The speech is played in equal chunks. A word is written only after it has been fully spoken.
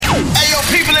Hey, yo,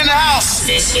 people in the house.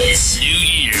 This is New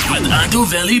Year with Ado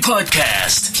Valley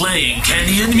Podcast, playing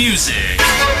Kenyan music.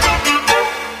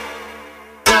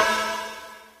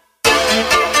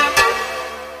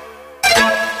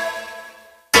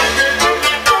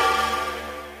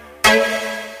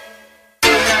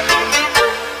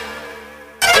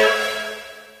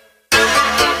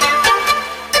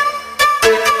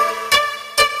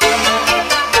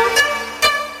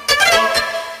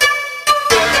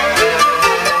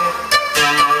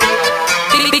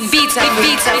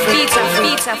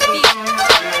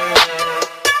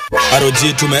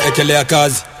 ROG tumeekelea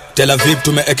kazi, Tel Aviv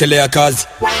tumeekelea kazi,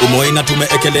 Umoina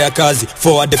tumeekelea kazi,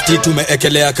 Forward FT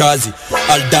tumeekelea kazi,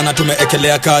 Aldana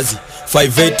tumeekelea kazi,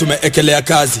 58 tumeekelea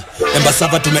kazi,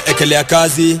 Embasava tumeekelea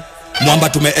kazi, Mwamba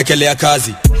tumeekelea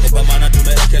kazi, Obamana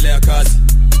tumeekelea kazi,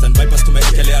 Stand Bypass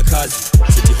tumeekelea kazi,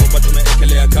 City Hopper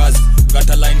tumeekelea kazi,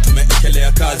 Gata Line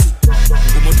tumeekelea kazi,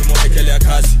 Ngumo tumeekelea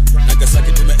kazi,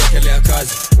 Nagasaki tumeekelea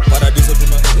kazi, Paradiso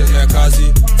tumeekelea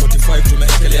kazi, 45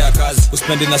 tumeekelea kazi.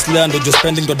 Uspendi na slayer ndo jo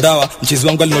spending ndo dawa. Mchizi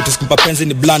wangu alinotice kumpa penzi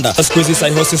ni blanda. Squeezy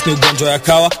psychosis ni ugonjwa ya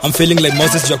kawa. I'm feeling like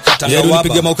Moses jo kata na wapa.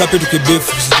 Nipige maukapi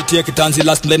tukibeef, usijitie kitanzi.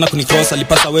 Last mlaina kunicross,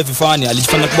 alipasa wave fani.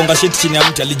 Alijifanya kubonga shit chini ya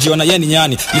mti, alijiona yeye ni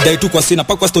nyani. Lidai tu kwa sina,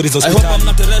 pakwa stories hospitali. I hope I'm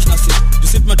not a rash na si.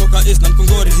 Jusip metoka east na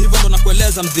mkongori, hivyo ndo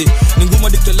nakueleza mzi. Ni ngumu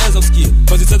dikteleza usikie.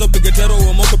 Cause it's pige tero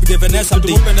uomoko pige Vanessa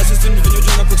mti. Upenda system ni venye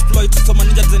ujinga kuexploit. Soma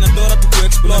ninja designer dora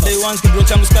tukuexplore. Day ones kibro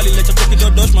changu skali lecha toki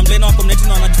dodosh. Mamlaina wako mneti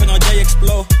na wanajifanya wajai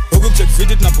explore. Huku check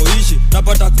fiti tunapoishi,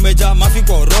 napata kumeja mafi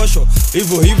kwa orosho.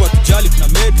 Hivyo tujali tuna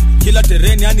made kila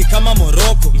terrain yani kama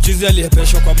Morocco. Mchizi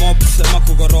alihepeshwa kwa mob sema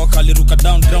kugoroka, aliruka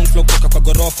down ground floor kutoka kwa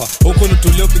gorofa. Huko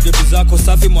nitulio pige bizako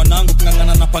safi mwanangu,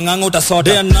 kungangana na panganga utasota.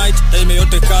 Day and night time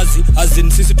yote kazi,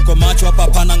 azin sisi tuko macho hapa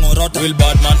hapana ngorota. Will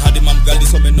Badman hadi mamgali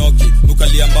somenoki,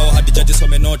 mukali ambao hadi judges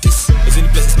some notice. Hizi ni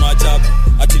places maajabu,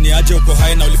 ati ni aje uko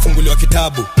hai na ulifunguliwa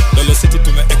kitabu. Dolo City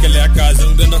tumeekelea kazi,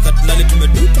 Ngendo Cardinal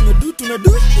tumedu.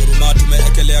 Uruma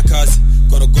tumeekelea kazi,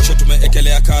 Korogosho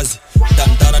tumeekelea kazi,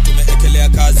 Dandara tumeekelea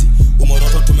kazi,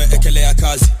 Umoroto tumeekelea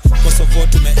kazi, Kosovo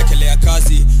tumeekelea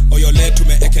kazi, Oyole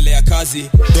tumeekelea kazi,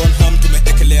 Donham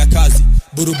tumeekelea kazi,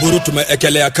 Buruburu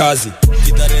tumeekelea kazi,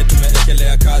 Kidare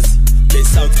tumeekelea kazi,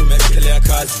 K-South tumeekelea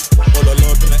kazi,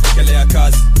 Ololo tumeekelea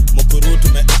kazi, Mukuru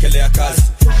tumeekelea kazi,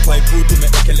 Paipu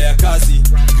tumeekelea kazi,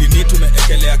 Grini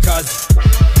tumeekelea kazi,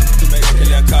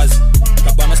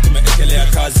 Kabanas tumeekelea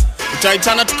kazi.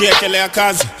 Utaitana tukiekelea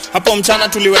kazi, hapo mchana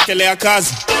tuliwekelea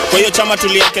kazi. Kwa hiyo chama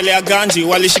tuliekelea ganji,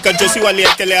 walishika josi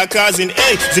waliekelea kazi.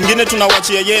 Zingine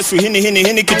tunawachia Yesu,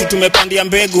 hini kitu tumepandia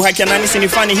mbegu. Haki ya nani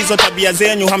sinifani hizo tabia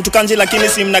zenyu, hamtukanji lakini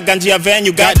si mna ganji ya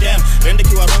venue. Goddamn, rende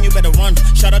kiwa wrong you better run.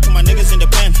 Shout out to my niggas in the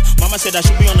pen. Mama said I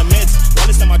should be on the meds.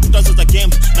 Wale sema tutazo za game,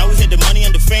 now we hit the money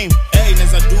and the fame.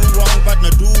 Neza do wrong but na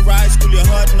do right. School your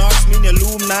hard knocks, mean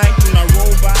alumni. Tuna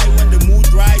roll by when the mood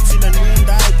right. Sina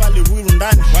noondai, pali ruru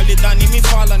ndani. Wale dhani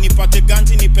mifala, nipate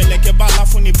ganji, nipeleke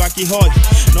balafu, nibaki hoi.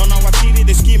 Nona wakiri,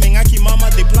 they scheming, aki mama,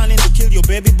 they planning to kill your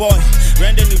baby boy.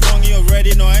 Random is wrong, you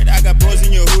already know it. I got bros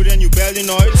in your hood and you barely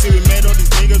know it. See we made all these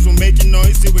niggas who making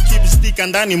noise. See we keep it stick and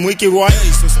ndani mwiki roy.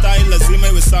 So style lazima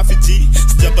iwe safi G.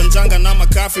 Sijabanjanga na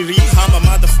makafiri. Hama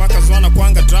motherfuckers wana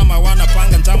kwanga drama, wana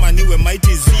panga njama niwe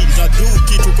mighty Z. Jadu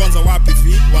kitu kwanza wapi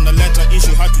vi, wanaleta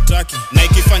issue hatutaki. Na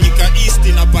ikifanyika east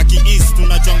inabaki east,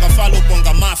 tunajonga follow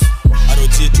bonga mafi.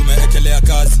 ROG tumeekelea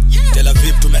kazi, Tel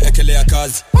Aviv tumeekelea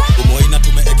kazi, Umoina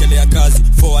tumeekelea kazi,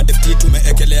 Forward FT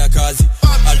tumeekelea kazi,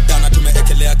 Aldana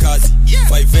tumeekelea kazi,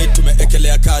 58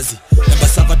 tumeekelea kazi,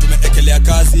 Embasava tumeekelea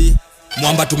kazi,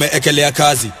 Mwamba tumeekelea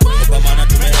kazi, Obamana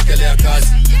tumeekelea kazi,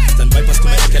 Stand Bypass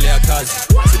tumeekelea kazi,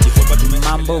 City Hopper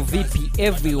tumeekelea. Mambo VP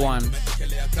everyone.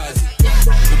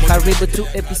 Karibu to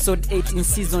episode 8 in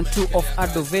season 2 of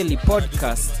Ado Valley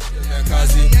Podcast,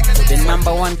 the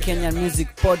number one Kenyan music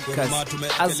podcast.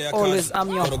 As always, I'm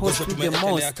your host with the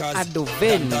most, Ado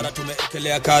Valley.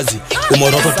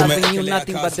 Serving you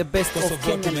nothing but the best of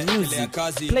Kenyan music.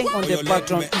 Playing on the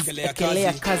background is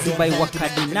Ekelea Kazi by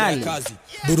Wakadinali.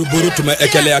 Buruburu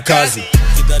tumeekelea kazi.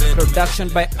 Production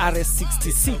by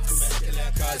RS66.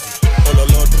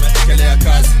 Ololo tumeekelea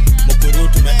kazi, Mukuru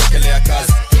tumeekelea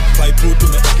kazi, Paipu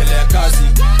tumeekelea kazi,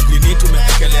 Grini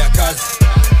tumeekelea kazi,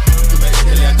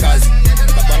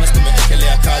 Kabanas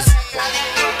tumeekelea kazi.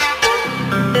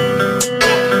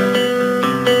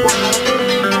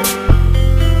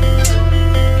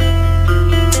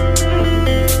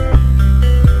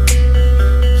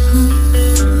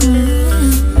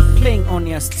 Playing on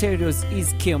your stereos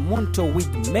is Kemunto with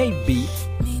Maybe.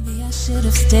 Maybe I should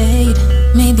have stayed,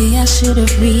 maybe I should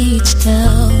have reached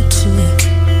out to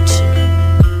you.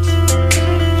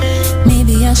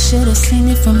 Maybe I should have seen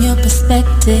it from your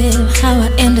perspective. How I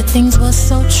ended things was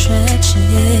so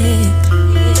tragic.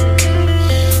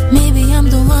 Maybe I'm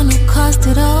the one who caused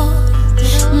it all.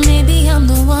 Maybe I'm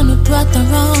the one who brought the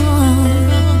wrong.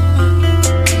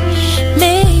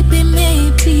 Maybe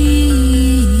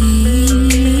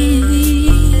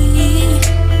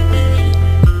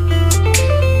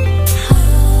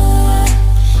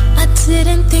I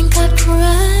didn't think I'd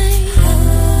cry.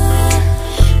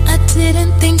 I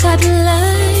didn't think I'd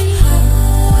lie.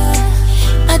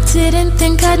 I didn't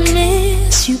think I'd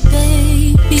miss you,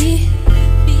 baby.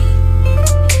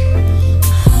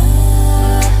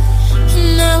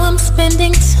 Now I'm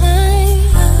spending time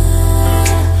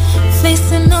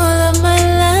facing all of my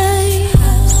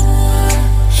lies.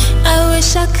 I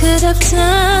wish I could have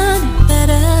done it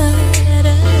better.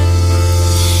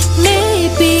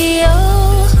 Maybe,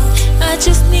 I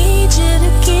just need you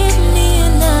to give me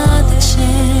another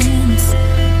chance.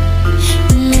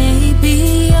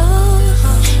 Maybe,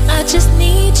 I just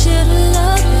need you to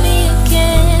love me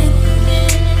again.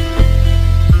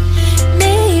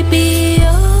 Maybe,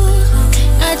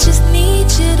 I just need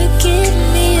you to give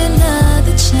me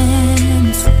another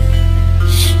chance.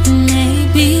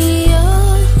 Maybe,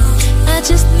 I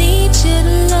just need you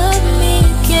to love me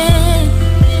again.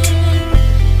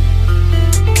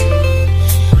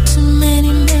 Too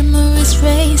many memories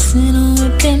racing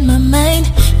within my mind.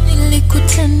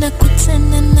 Nilikutenda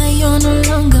na you're no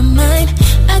longer mine.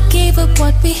 I gave up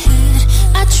what we had,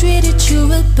 I treated you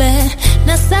with bad.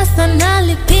 Na sasa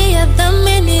nalipia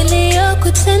dhambi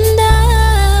niliyokutenda.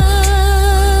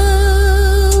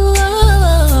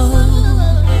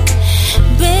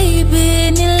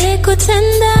 Baby,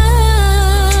 nilikutenda.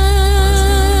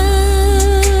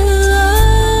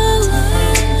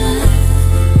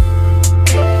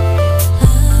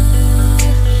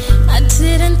 I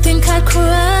didn't think I'd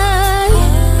cry.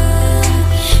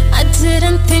 I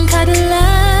didn't think I'd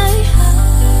lie.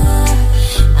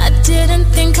 I didn't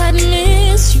think I'd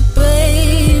miss you,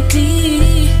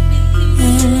 baby.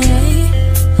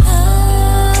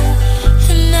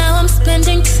 And now I'm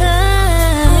spending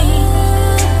time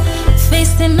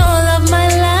facing all of my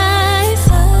lies.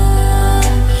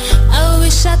 I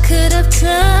wish I could have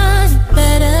done it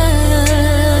better.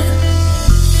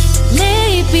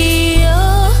 Maybe,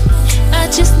 I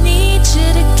just need you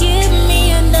to give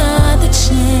me another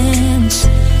chance.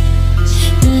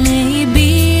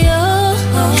 Maybe,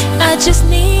 I just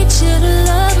need you to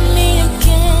love me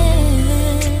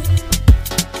again.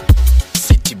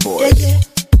 City boy. Yeah, yeah.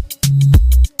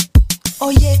 Oh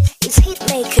yeah, it's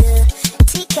Hitmaker.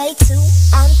 TK2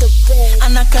 on the bed.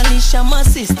 Anakalisha my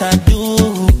sister do.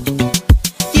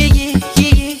 Yeah, yeah,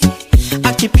 yeah, yeah.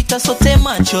 Akipita sote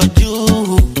macho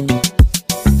juu.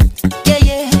 Yeah,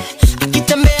 yeah.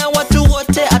 Akitembea watu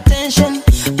wote attention.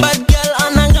 Bad girl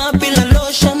anang'aa bila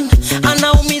lotion.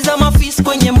 Anaumiza mafis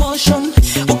kwenye motion.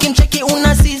 Ukimcheki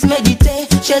una seize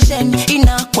meditation.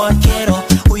 Inakuwa kero.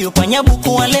 Huyu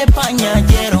panyabuku wale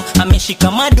panyajero.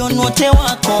 Ameshika madon wote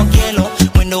wako gelo.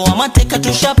 Mwendo wa mateka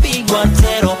tushapigwa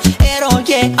zero. Ero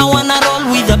yeah, I wanna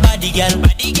roll with the body girl.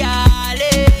 Body girl,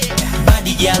 eh.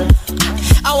 Body girl.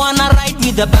 I wanna ride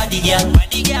with the body girl.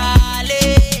 Body girl,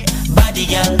 eh. Body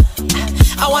girl.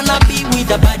 I wanna be with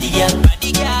the body girl.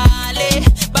 Body girl, eh.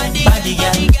 Body girl.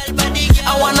 Body girl.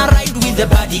 I wanna ride with the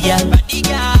body girl. Body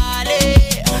girl,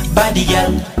 eh. Body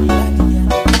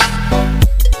girl.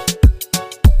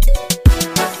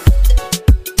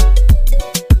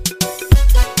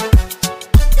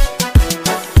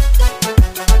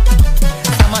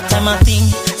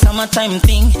 Summertime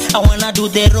thing. I wanna do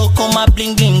the rock on my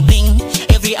bling bling bling.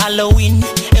 Every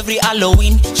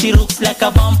Halloween, she looks like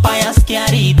a vampire,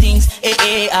 scary things.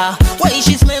 Ah. Why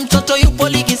she smell mtoto yupo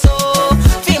likiso?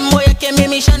 Fimbo yake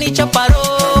mimi shani chaparo.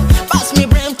 Pass me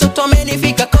brain mtoto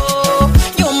amenifika ko.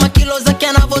 Nyuma kilo zake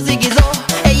anavozigizo.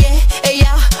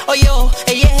 Oh yo,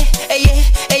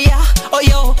 oh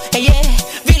yo,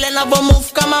 vile navo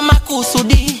move kama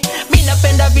makusudi. Mimi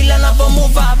napenda vile navo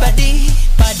move abadi.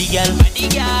 Body girl,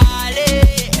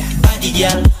 eh. Body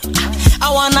girl. I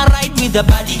wanna ride with the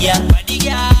body girl. Body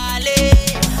girl, eh.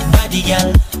 Body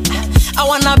girl. I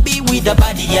wanna be with the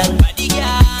body girl. Body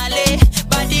girl, eh.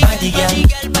 Body girl.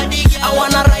 I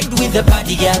wanna ride with the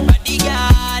body girl. Body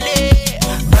girl, eh.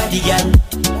 Body girl.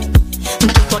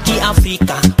 Mtoto wa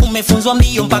Kiafrika umefunzwa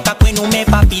mbio mpaka kwenu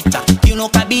umepapita. Kiuno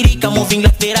kabirika moving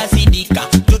like Vera Sidika.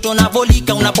 Mtoto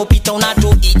unavolika unapopita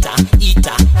unatuita.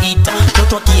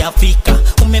 Mtoto wa Kiafrika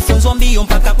umefunzwa mbio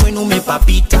mpaka kwenu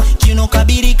umepapita. Kiuno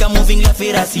kabirika moving like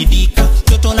Vera Sidika.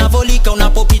 Mtoto unavolika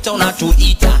unapopita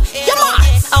unatuita.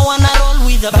 I wanna roll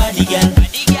with the body girl.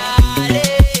 Body girl,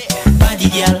 eh. Body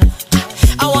girl.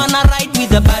 I wanna ride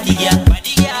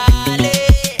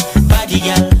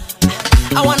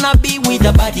need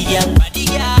a body girl. Body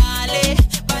girl, eh.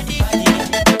 Body girl.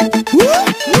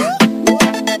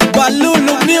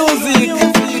 Balulu music.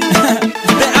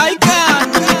 The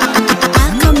icon.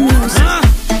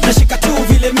 Nashika tu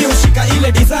vile miushika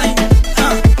ile design.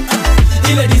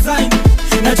 Ile design.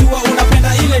 Najua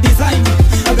unapenda ile design.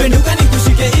 Abenduka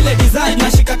nikushike ile design.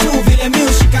 Nashika tu vile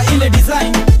miushika ile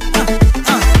design.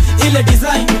 Ile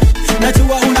design.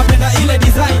 Najua unapenda ile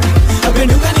design.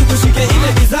 Abenduka nikushike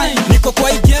ile design. Niko kwa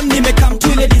hii game nimekam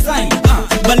tu ile design.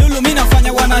 Balulu mimi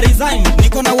nafanya wana resign.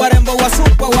 Niko na warembo wa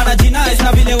super wana jinais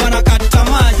na vile wanakata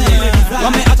maji.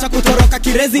 Wameacha kutoroka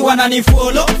kirezi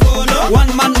wananifollow.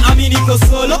 One man ami niko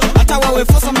solo. Hata wawe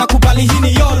fosa mnakubali hii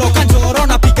ni yolo. Kanjoro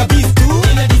na pika beef tu.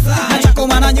 Nachako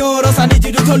mana nyoro sani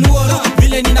jiduto luoro.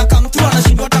 Vile nina come through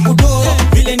anashindwa hata kudoro.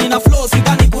 Vile nina flow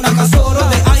sidhani kuna kasoro.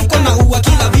 The icon na uwa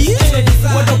kila beat.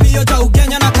 Wado pio cha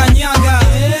Ugenya na kanyaga.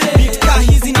 Bitka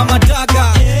hizi na madaga.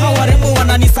 Hawa rembo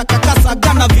wananisaka kasa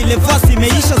gana. Vile vasi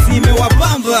meisha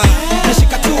zimewabamba.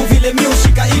 Nashika tu vile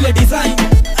miushika ile design.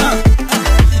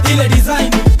 Ile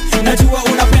design. Najua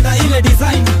unapenda ile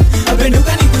design.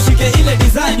 Abenduka nikushike ile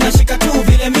design. Nashika tu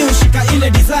vile miushika ile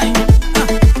design.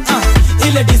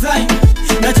 Ile design.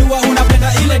 Najua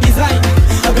unapenda ile design.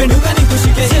 Abenduka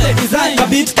nikushike ile design.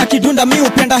 Kabit kakidunda mi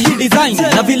upenda hii design.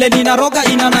 Na vile nina roga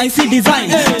ina nice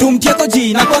design. Tumtieko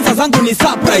G na kwanza zangu ni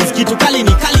surprise. Kitu kali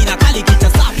ni kali na kali kita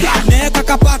surprise. Neka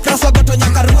kapaka swagoto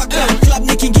nyakaruaka. Club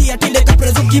nikingia tinde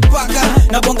kaprezo kipaka.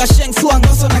 Na bonga sheng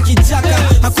suangoso na kijaka.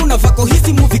 Hakuna vako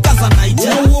hizi movie kaza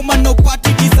naija. No woman no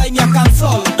party design ya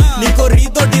console. Niko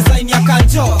ridho design ya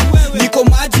kanjo. Niko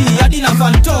maji hadi na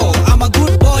fanto. I'm a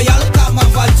good boy alkama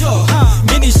vajo.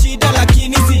 Mini shida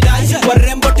lakini sidai.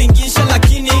 Warembo tingisha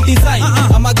lakini design.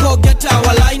 I'm a go getter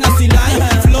walai na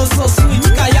silai. Flow so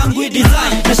sweet kayangu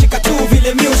design. Nashika tu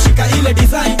vile miushika ile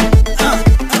design.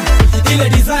 Ile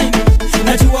design.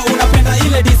 Najua unapenda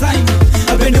ile design.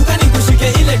 Abenduka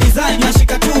nikushike ile design.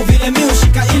 Nashika tu vile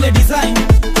miushika ile design.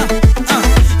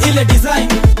 Ile design.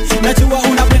 Najua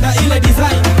unapenda ile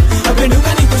design. Abenduka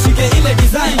nikushike ile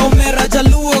design. Omera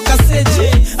jaluo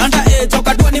kaseje. Anda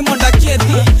kadua ni monda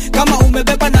kethi. Kama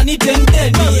umebeba na ni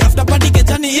tendeni. After party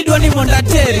kejani idwa ni monda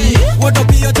teri. Woto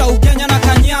pio cha Ugenya na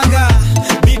kanyaga.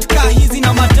 Bitka hizi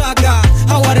na madaga.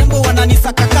 Hawa rembo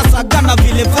wananisaka kasa gana.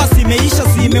 Vile vasi meisha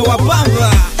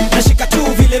zimewabamba. Nashika tu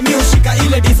vile miushika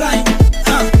ile design.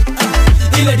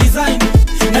 Ile design.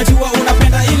 Najua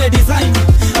unapenda ile design.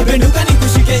 Abenduka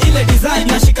nikushike ile design.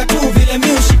 Nashika tu vile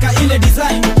miushika ile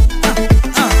design.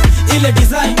 Ile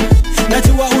design.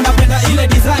 Najua unapenda ile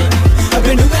design.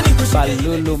 Abenduka nikushike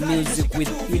Balulu music with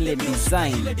ile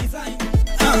design.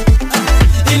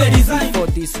 Ile design. Before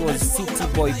this was City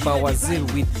Boy Bawazir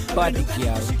with Body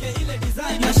Girl.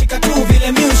 Nashika tu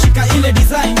vile miushika ile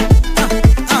design.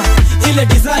 Ile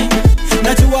design.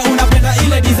 Najua unapenda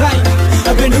ile design.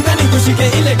 Abenduka nikushike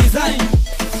ile design.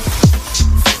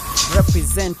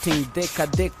 Representing Deka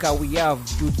Deka, we have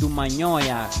Dudu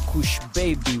Manyoya, Kush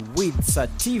Baby with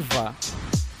Sativa.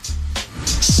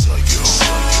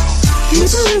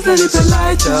 Little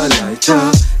lighter,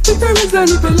 lighter. Little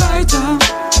lighter.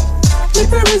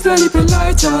 Little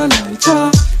lighter,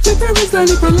 lighter.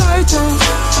 Little lighter.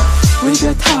 We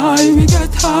get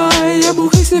high. Ebu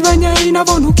hisi venye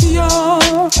inavonukia.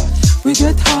 We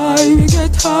get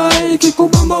high.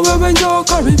 Kikubamba wewe njo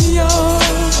karibia.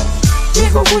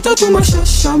 Nihuvuta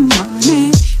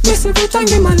tumashashamani.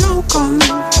 Nisivutangi maloko.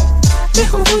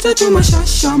 Nihuvuta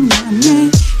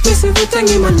tumashashamani.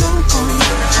 Nisivutangi maloko.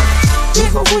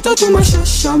 Nihuvuta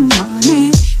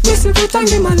tumashashamani.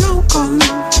 Nisivutangi maloko.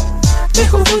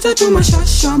 Nihuvuta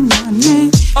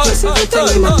tumashashamani.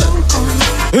 Nisivutangi maloko.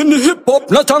 In the hip hop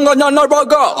nachanganya na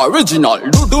raga. Original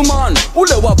Dudu man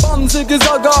ule wa bamzi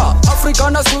gizaga. Afrika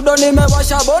na Sudan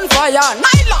nimewasha bonfire.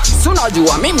 Nylon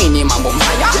unajua mimi ni mambo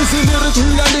mbaya. Hizi lyrics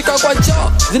niliandika kwa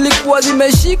choo, zilikuwa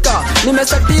zimeshika.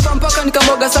 Nimesativa mpaka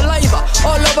nikamwaga saliva.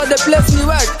 All over the place ni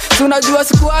wet. Unajua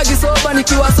sikuagi soba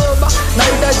nikiwa soba.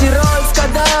 Nahitaji rolls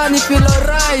kadhaa ni feel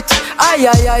alright. Ay.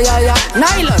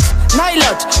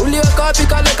 Nylon uliweka wapi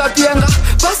kale kapienga?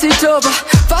 Pass it over.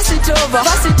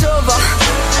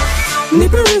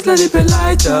 Nipe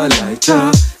lighter,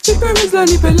 lighter.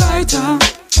 Nipe lighter.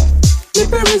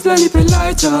 Nipe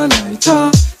lighter,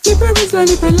 lighter. Nipe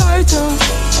lighter.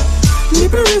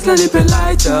 Nipe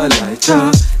lighter,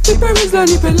 lighter.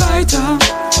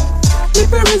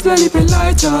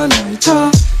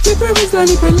 Nipe lighter.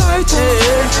 Nipe lighter.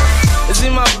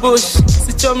 Zima bush,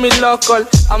 show me local.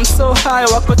 I'm so high,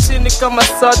 wako chini kama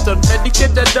Sutton.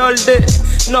 Dedicated all day,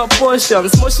 no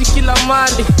potions. Moshi kila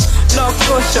mali, no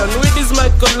caution. Weed is my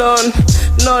cologne,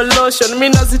 no lotion. Mi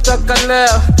nazitaka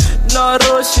leo, no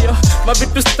roshio.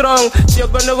 Mabitu strong,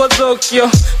 shiogone wazokyo.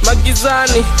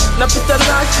 Magizani, napita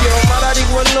nakyo. Marari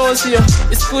wanosio.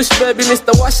 It's Kush baby,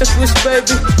 Mr. Washa Kush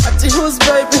baby. Ati who's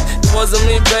baby? It wasn't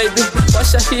me baby.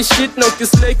 Washa his shit, no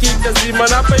kisleki kazima.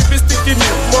 Napa hivi stiki ni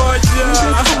moja.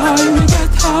 We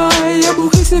get high,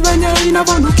 Ebuhisi venye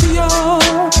inavonukia.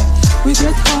 We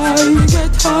get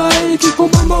high,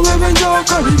 kikubamba wewe njoo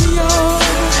karibia.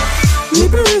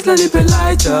 Nipe rizla, nipe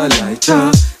lighter,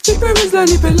 lighter. Nipe rizla,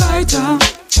 nipe lighter.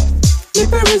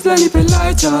 Nipe rizla, nipe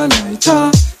lighter,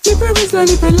 lighter. Nipe rizla,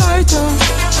 nipe lighter.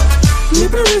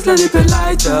 Nipe rizla, nipe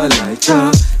lighter,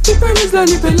 lighter. Nipe rizla,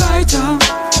 nipe lighter.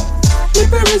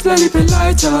 Nipe rizla, nipe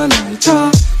lighter,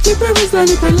 lighter. Nipe rizla,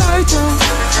 nipe lighter.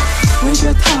 We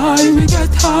get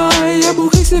high,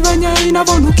 Ebuhisi venye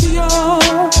inavonukia.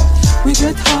 We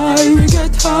get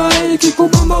high,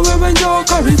 kikubamba wewe njoo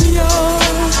karibia.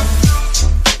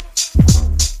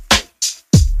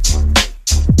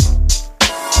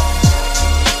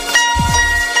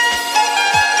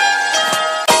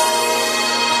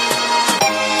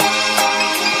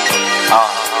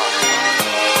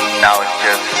 Now it's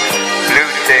just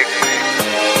blue ticks,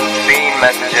 seen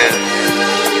messages,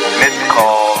 missed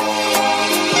call.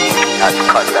 Had to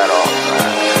cut that off,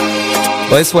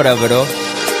 man. Well, it's whatever though.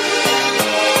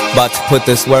 About to put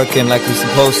this work in like we're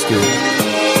supposed to.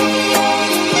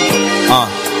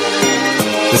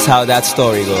 This how that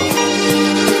story goes.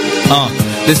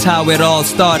 This how it all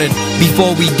started.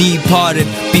 Before we departed,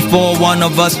 before one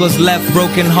of us was left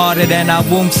broken hearted, and I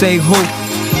won't say who.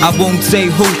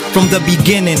 From the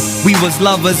beginning, we was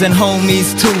lovers and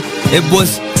homies too. It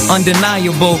was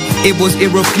undeniable, it was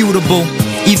irrefutable.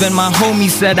 Even my homie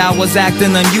said I was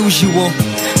acting unusual.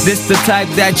 This the type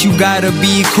that you gotta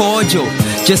be cordial,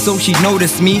 just so she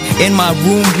noticed me. In my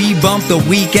room we bumped The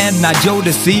Weeknd, not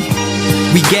Jodeci.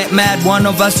 We get mad, one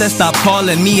of us said stop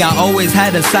calling me. I always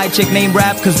had a side chick named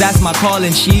Rap, cause that's my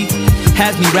calling. She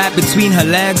has me wrapped between her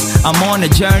legs. I'm on a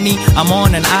journey, I'm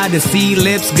on an odyssey.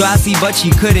 Lips glossy, but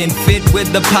she couldn't fit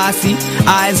with the posse.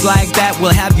 Eyes like that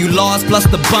will have you lost, plus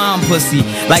the bomb pussy.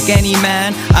 Like any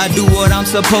man, I do what I'm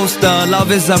supposed to.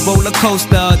 Love is a roller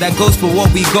coaster that goes for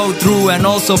what we go through, and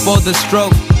also for the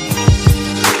stroke.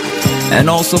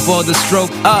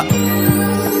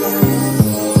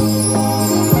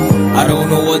 I don't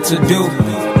know what to do.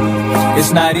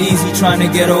 It's not easy trying to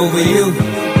get over you.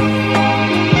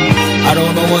 I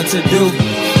don't know what to do,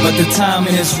 but the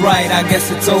timing is right, I guess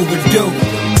it's overdue.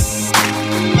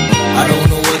 I don't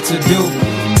know what to do.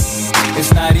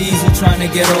 It's not easy trying to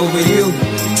get over you.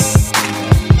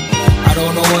 I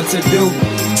don't know what to do,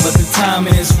 but the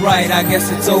timing is right, I guess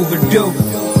it's overdue.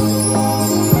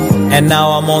 And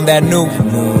now I'm on that new,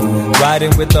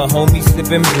 riding with the homies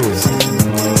sipping brew.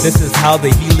 This is how the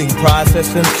healing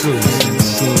process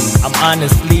ensues. I'm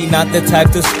honestly not the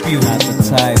type to spew.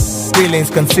 Feelings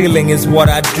concealing is what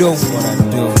I do.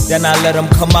 Then I let them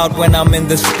come out when I'm in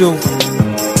the stew.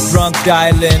 Drunk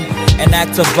dialing, an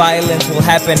act of violence will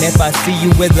happen if I see you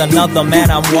with another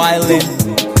man. I'm wildin'.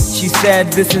 She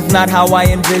said this is not how I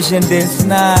envisioned this.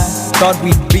 Nah, thought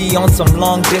we'd be on some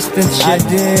long distance shit. I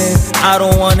did. I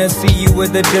don't wanna see you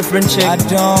with a different chick. I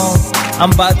don't.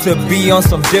 I'm about to be on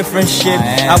some different shit.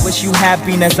 I wish you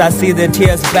happiness, I see the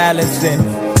tears balancing.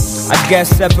 I guess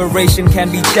separation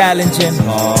can be challenging.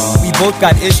 We both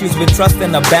got issues with trust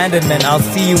and abandonment. I'll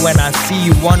see you when I see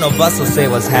you, one of us will say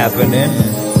what's happening.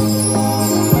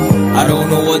 I don't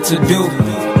know what to do.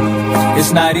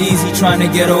 It's not easy trying to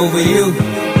get over you.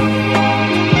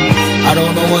 I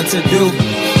don't know what to do,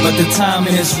 but the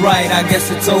timing is right, I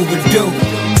guess it's overdue.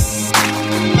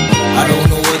 I don't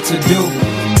know what to do.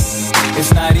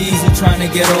 It's not easy trying to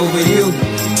get over you.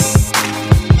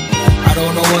 I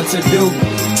don't know what to do,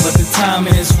 but the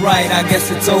timing is right, I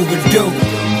guess it's overdue.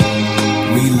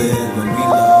 We live and we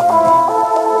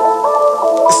love.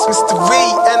 It's mystery,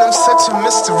 and I'm such a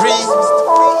mystery.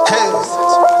 Hey,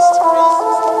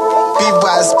 be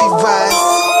wise, be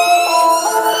wise.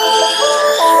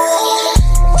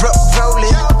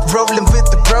 Rolling with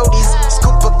the Brodies,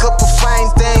 scoop a couple fine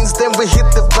things, then we hit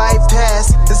the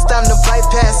bypass. It's time to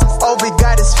bypass, all we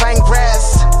got is fine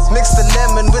grass. Mix the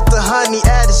lemon with the honey,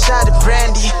 add a shot of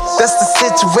brandy. That's the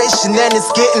situation and it's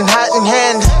getting hot in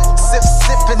hand.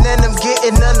 Sipping and I'm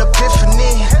getting an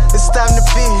epiphany. It's time to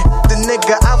be the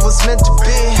nigga I was meant to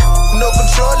be. No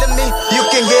controlling me, you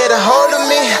can get a hold of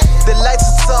me. The lights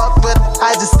will talk, but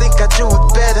I just think I do it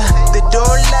better. They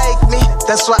don't like me,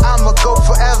 that's why I'ma go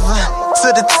forever. To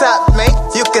the top, man.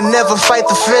 You can never fight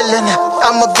the feeling.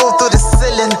 I'ma go through the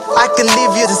ceiling. I can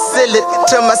leave you to seal it.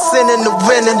 Turn my sin into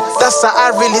winning. That's how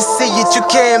I really see it. You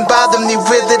can't bother me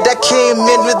with it. I came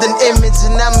in with an image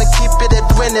and I'ma keep it at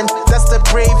winning. That's the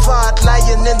brave heart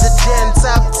lying in the den.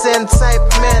 Top 10 type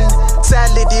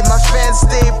mentality. My fans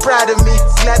stay proud of me.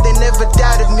 Glad they never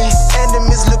doubted me.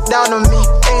 Enemies look down on me.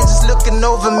 Angels looking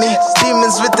over me.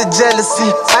 Demons with the jealousy.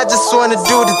 I just wanna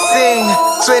do the thing.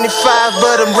 25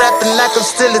 but I'm rapping like I'm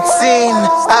still a teen.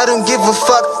 I don't give a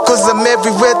fuck cause I'm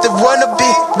everywhere they wanna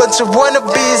be. Bunch of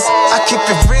wannabes. I keep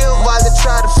it real while they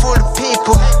try to fool the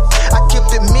people. I keep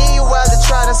it me while they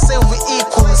try to say we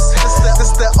equals.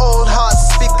 This the old heart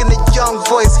speaking a young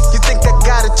voice. You think I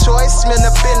got a choice? Man,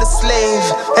 I've been a slave.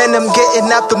 And I'm getting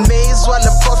out the maze while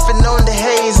I'm puffing on the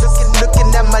haze. Looking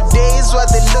at my days while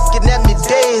they looking at me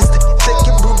dazed.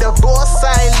 Taking Buddha boss,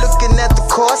 I ain't looking at the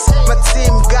cost. My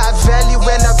team got value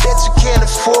and I bet you can't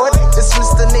afford. It's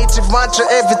Mr. Nature Mantra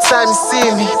every time you see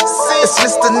me. It's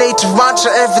Mr. Nature Mantra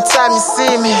every time you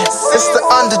see me. It's the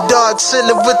underdog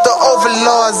chilling with the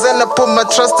overlords. And I put my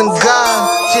trust in God,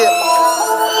 yeah.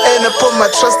 And I put my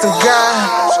trust in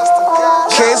God.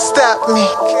 Can't stop me,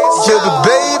 you're the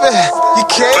baby. You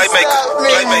can't stop me.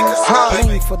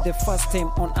 Playing for the first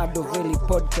time on Ado Valley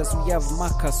podcast, we have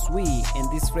Marcus Wee, and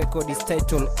this record is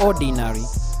titled Ordinary.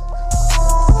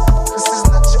 This is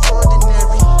not your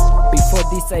ordinary. Before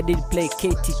this, I did play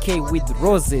KTK with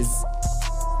Roses.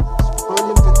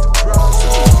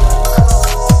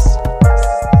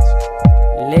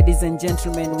 Ladies and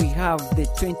gentlemen, we have the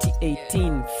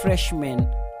 2018 freshman.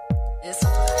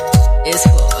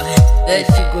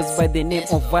 She goes by the name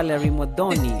of Valerie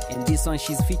Modoni, and this one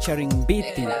she's featuring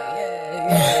Biti.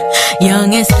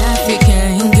 Youngest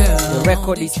African girl. The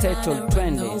record is titled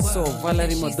Trendy. So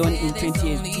Valerie Modoni in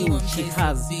 2018, she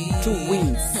has 2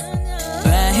 wins.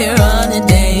 Right here on the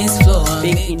dance floor.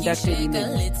 Being inducted in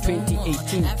the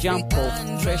 2018 Jump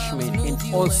Off Freshman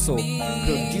and also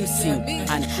producing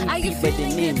an EP by the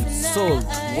name Soul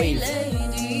Wave.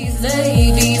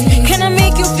 Ladies, can I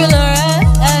make you feel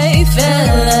alright?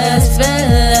 Fellas,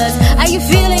 fellas, are you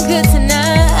feeling good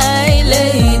tonight?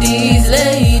 Ladies,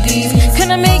 ladies,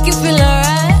 can I make you feel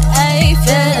alright?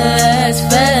 Fellas,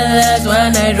 fellas,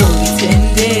 wanna roll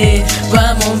tende,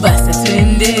 wa Mombasa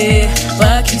tende,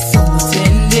 wa Kisumu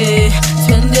tende,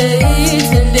 tende,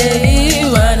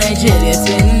 wa Nigeria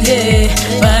tende,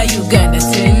 wa Uganda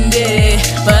tende,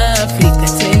 wa Africa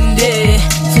tende,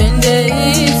 tende.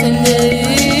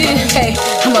 Hey,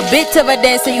 I'm a bit of a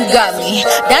dancer, you got me.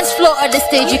 Dance floor or the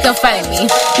stage, you can find me.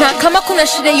 Now, kama kuna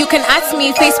shida, you can ask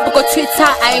me. Facebook or Twitter,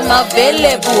 I'm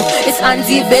available. It's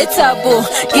undebatable.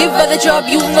 Give her the job,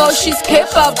 you know she's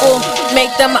capable.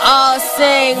 Make them all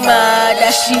sing, ma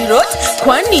that she wrote.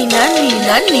 Kwani nani,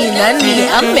 nani,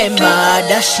 nani, amemba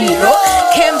that she wrote.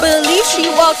 Can't believe she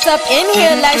walks up in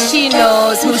here like she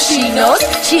knows who she knows.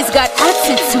 She's got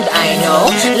attitude, I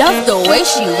know. Love the way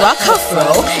she rock her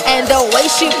fro and the way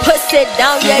she puts it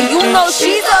down. Yeah, you know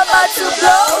she's about to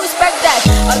blow. Respect that.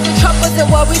 All the troubles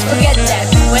and worries, forget that.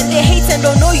 When they hate and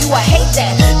don't know you, I hate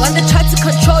that. When they try to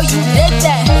control you, did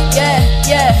that. Yeah,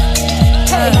 yeah.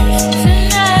 Hey,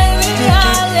 tonight we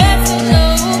all let it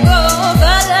go.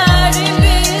 Valerie,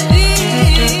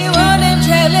 baby, wanna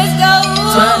try, let's go.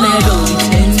 Tornado,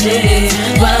 tende,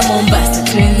 wa Mombasa,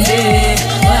 tende,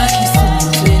 wa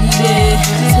Kisumu, tende,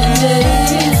 tende,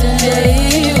 tende,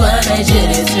 wa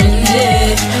Nigeria, tende,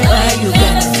 wa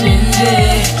Uganda, tende,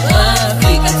 wa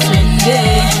Africa, tende,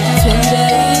 tende,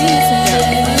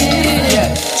 tende. Yeah,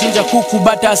 chinja kuku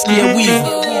bata asiye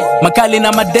wivu. Makali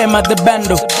na madema the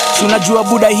bando. Tunajua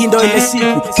buda hindo ile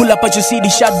siku. Pull up at your city,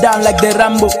 shut down like the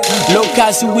Rambo. Low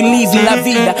class we live in la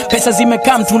vida. Pesa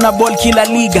zimekam tuna ball kila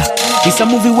liga. It's a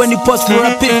movie when you post for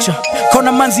a picture.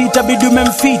 Kona manzi itabidi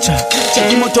umemficha.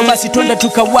 Cheki moto basi twende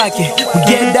tukawake. We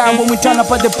get down when we turn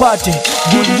up at the party.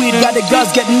 Good weed got the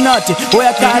girls getting naughty.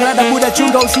 Oya karada buda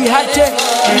chunga usihate.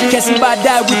 Kesi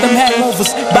baadaye with them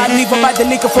hangovers. Bad liver by the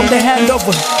liquor from the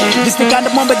handover. This the kind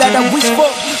of moment that I wish for.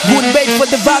 Good bait for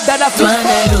the vibe that I feel for.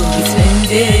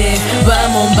 Twende, wa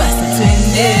Mombasa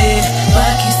twende, wa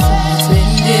Kisumu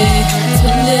twende,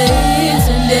 twende,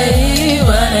 twende,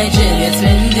 wa Nigeria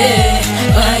twende,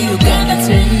 wa Uganda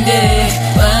twende,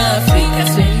 wa Afrika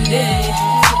twende.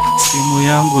 Simu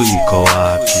yangu iko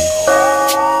wapi?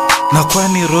 Na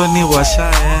kwani Roni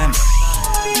washaenda?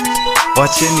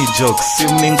 Wacheni jokes,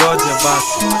 simningoje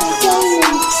basi.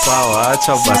 Sawa,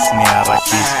 acha basi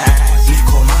niharakishe.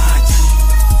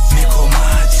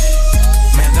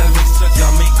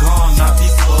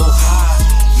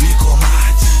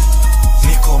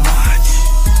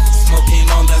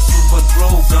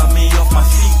 Got me off my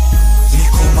feet.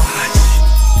 Niko maji.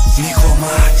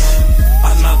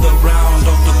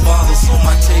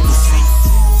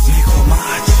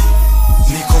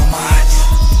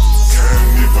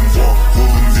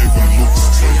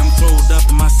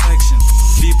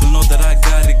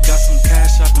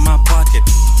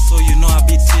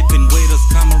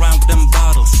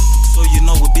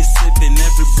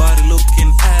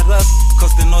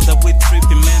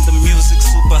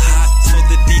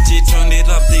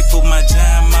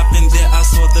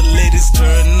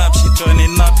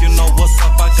 turning up, you know what's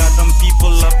up. I got them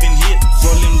people up in here,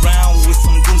 rolling round with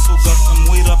some goons who got some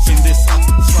weed up in this house.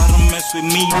 Try to mess with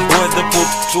me, boy, they put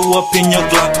two up in your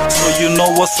Glock. So you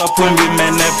know what's up when we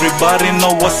man, everybody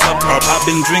know what's up. I've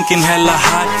been drinking hella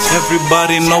hot,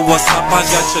 everybody know what's up. I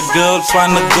got your girl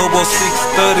trying to go about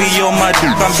 6:30 on my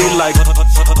dick. I'm be like, hold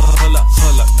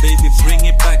up, baby, bring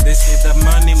it back. They say that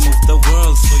money moves the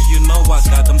world, so you know I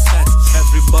got them stats.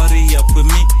 Everybody up with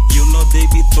me, you know they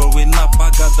be throwing up. I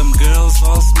got them girls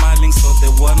all smiling, so they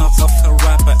wanna fuck a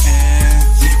rapper. And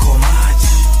Nico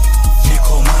Maji,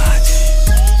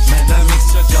 man, that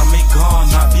mixture got me gone.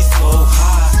 I be so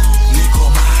high. Nico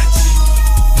Maji,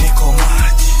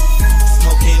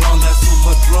 smoking on that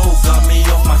super drogue got me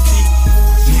off my feet.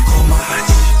 Nico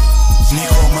Maji,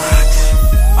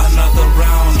 another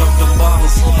round of the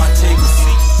bottles on my table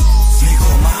seat.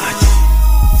 Nico Maji,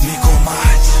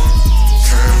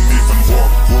 can't even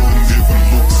walk, won't even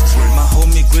look straight. My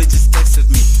homie Gray just texted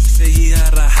me, say he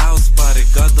had a house party,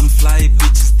 got them fly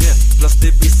bitches there, plus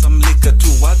there be some liquor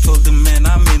too. I told him, man,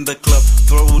 I'm in the club,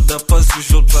 throw it up as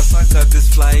usual, plus I got this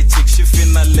fly chick, she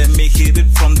finna let me hit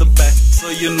it from the back. So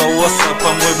you know what's up,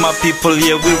 I'm with my people,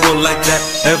 yeah, we roll like that.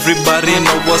 Everybody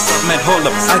know what's up, man, hold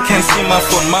up, I can't see my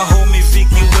phone, my homie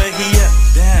Vicky, where he at?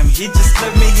 Damn, he just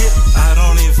let me hit, I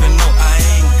don't even know, I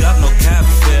ain't got no cab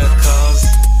fare, cause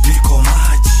Nico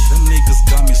Maji, them niggas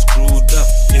got me screwed up.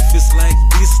 If it's like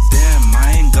this, damn,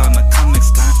 I ain't gonna come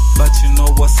next time. But you know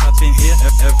what's up in here,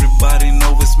 everybody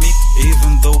know it's me.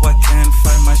 Even though I can't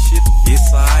find my shit,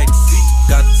 it's alright, see.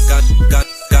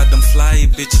 Got them fly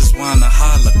bitches wanna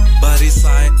holler, but it's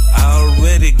alright, I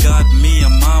already got me a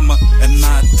mama. And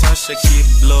Natasha keep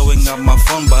blowing up my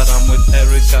phone, but I'm with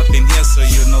Eric up in here, so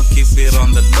you know keep it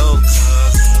on the low.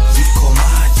 Nico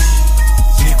Maji,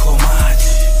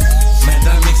 man,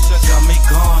 that mixture got me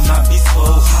gone, I be so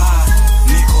high.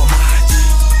 Nico Maji,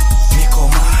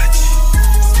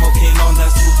 smoking on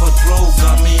that super drogue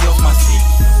got me off my feet.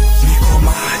 Nico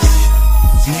Maji,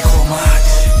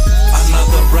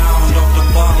 another round of the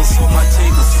bottles on my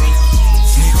table seat.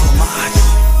 Nico Maji,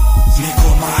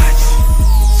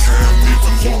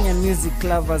 Kenyan music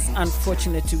lovers,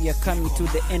 unfortunately we are coming to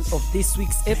the end of this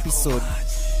week's episode.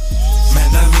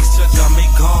 man, that mixture got me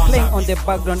gone. Playing on the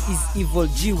background is Evil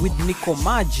G with Nico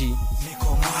Maji.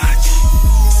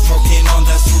 Smoking on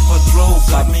that super drogue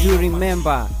got me. Do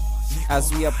remember,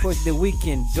 as we approach the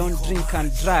weekend, don't drink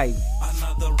and drive.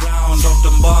 Round of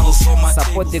the bottles on my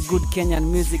Support the good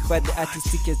Kenyan music, buy the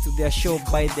artist tickets to their show,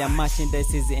 buy their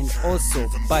merchandises, and also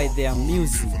buy their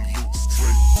music.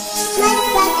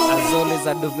 As always,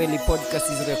 Adoveli Podcast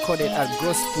is recorded at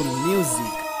Gospel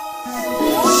Music.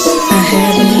 I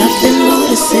have nothing more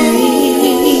to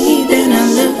say than I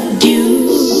loved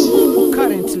you.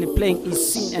 Currently playing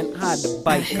is Seen and Heard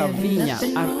by Kavinya,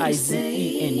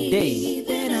 R-I-Z-E and Day.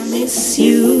 I miss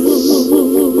you.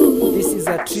 This is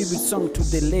a tribute song to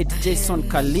the late Jason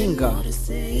Kalinga.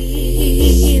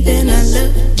 Then I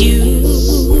loved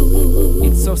you.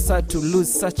 It's so sad to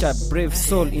lose such a brave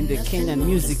soul in the Kenyan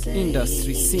music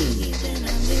industry scene.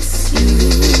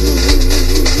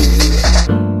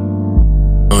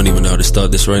 I don't even know how to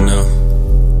start this right now.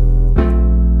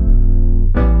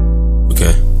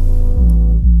 Okay.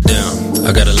 Damn,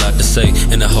 I got a lot to say,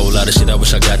 and a whole lot of shit I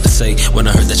wish I got to say. When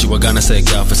I heard that you were gonna say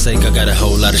God forsake, I got a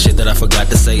whole lot of shit that I forgot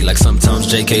to say. Like sometimes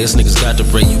JK, us niggas got to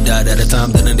pray. You died at a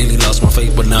time, then I nearly lost my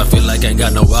faith, but now I feel like I ain't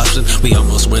got no option. We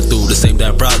almost went through the same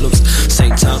damn problems.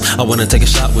 Same time, I wanna take a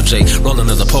shot with Jay. Roll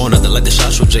another pour, another like the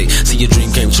shots with Jay. See your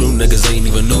dream came true, niggas ain't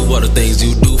even knew all the things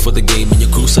you do for the game and your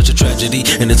crew. Such a tragedy,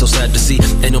 and it's so sad to see.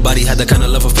 Ain't nobody had that kind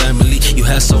of love for family. You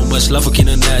had so much love for Ken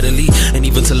and Natalie, and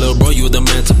even to little bro, you were the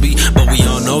man to be. But we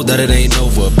all know that it ain't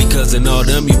over, because in all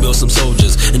them you built some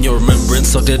soldiers. In your remembrance,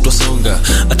 so dead wasonga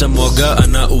atamoga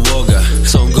ana uoga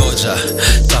songoja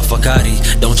tafakari.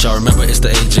 Don't y'all remember it's the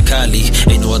age of Kali?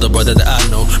 Ain't no other brother that I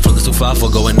know from the too far for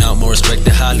going out, more respect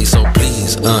to Holly. So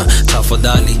please,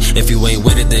 tafadali, if you ain't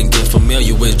with it, then get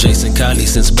familiar with Jason Kali.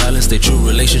 Since balance their true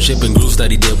relationship and grooves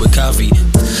that he did with Kavi,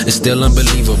 it's still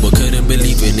unbelievable, couldn't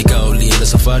believe it. Nika only in the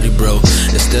safari, bro.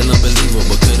 It's still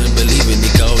unbelievable, couldn't believe it.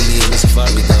 Nika only in the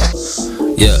safari,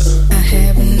 though. Yeah. I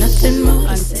have nothing more.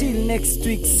 Until next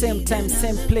week, same time,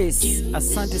 same place.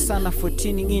 Asante sana for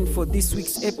tuning in for this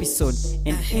week's episode,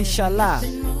 and inshallah,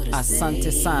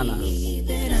 asante sana.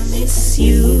 I miss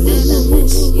you.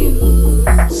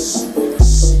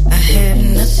 I have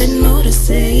nothing more to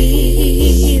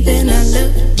say than I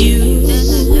loved you.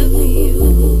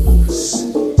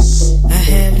 I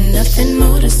have nothing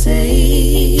more to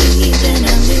say than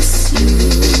I miss you.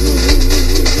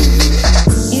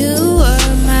 You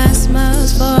were my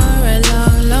smiles for a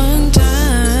long, long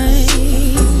time.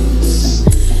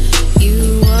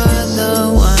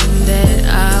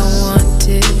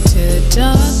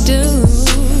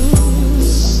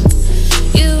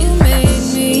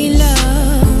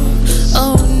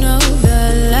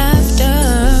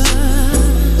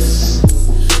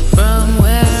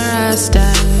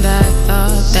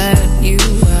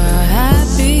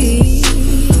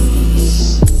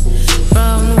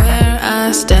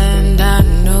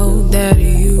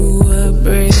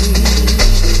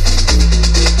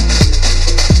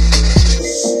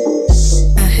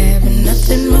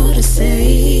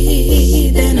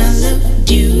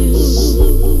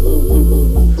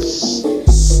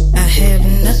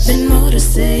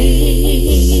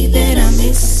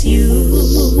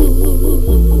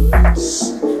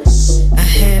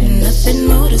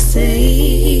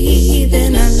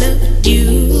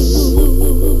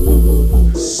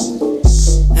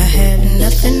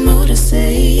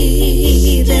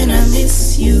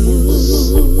 you.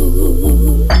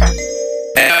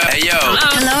 Hey, yo.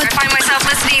 Hello. I find myself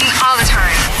listening all the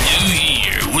time. New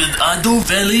Year with Ado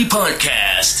Valley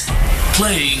Podcast.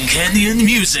 Playing Kenyan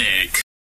music.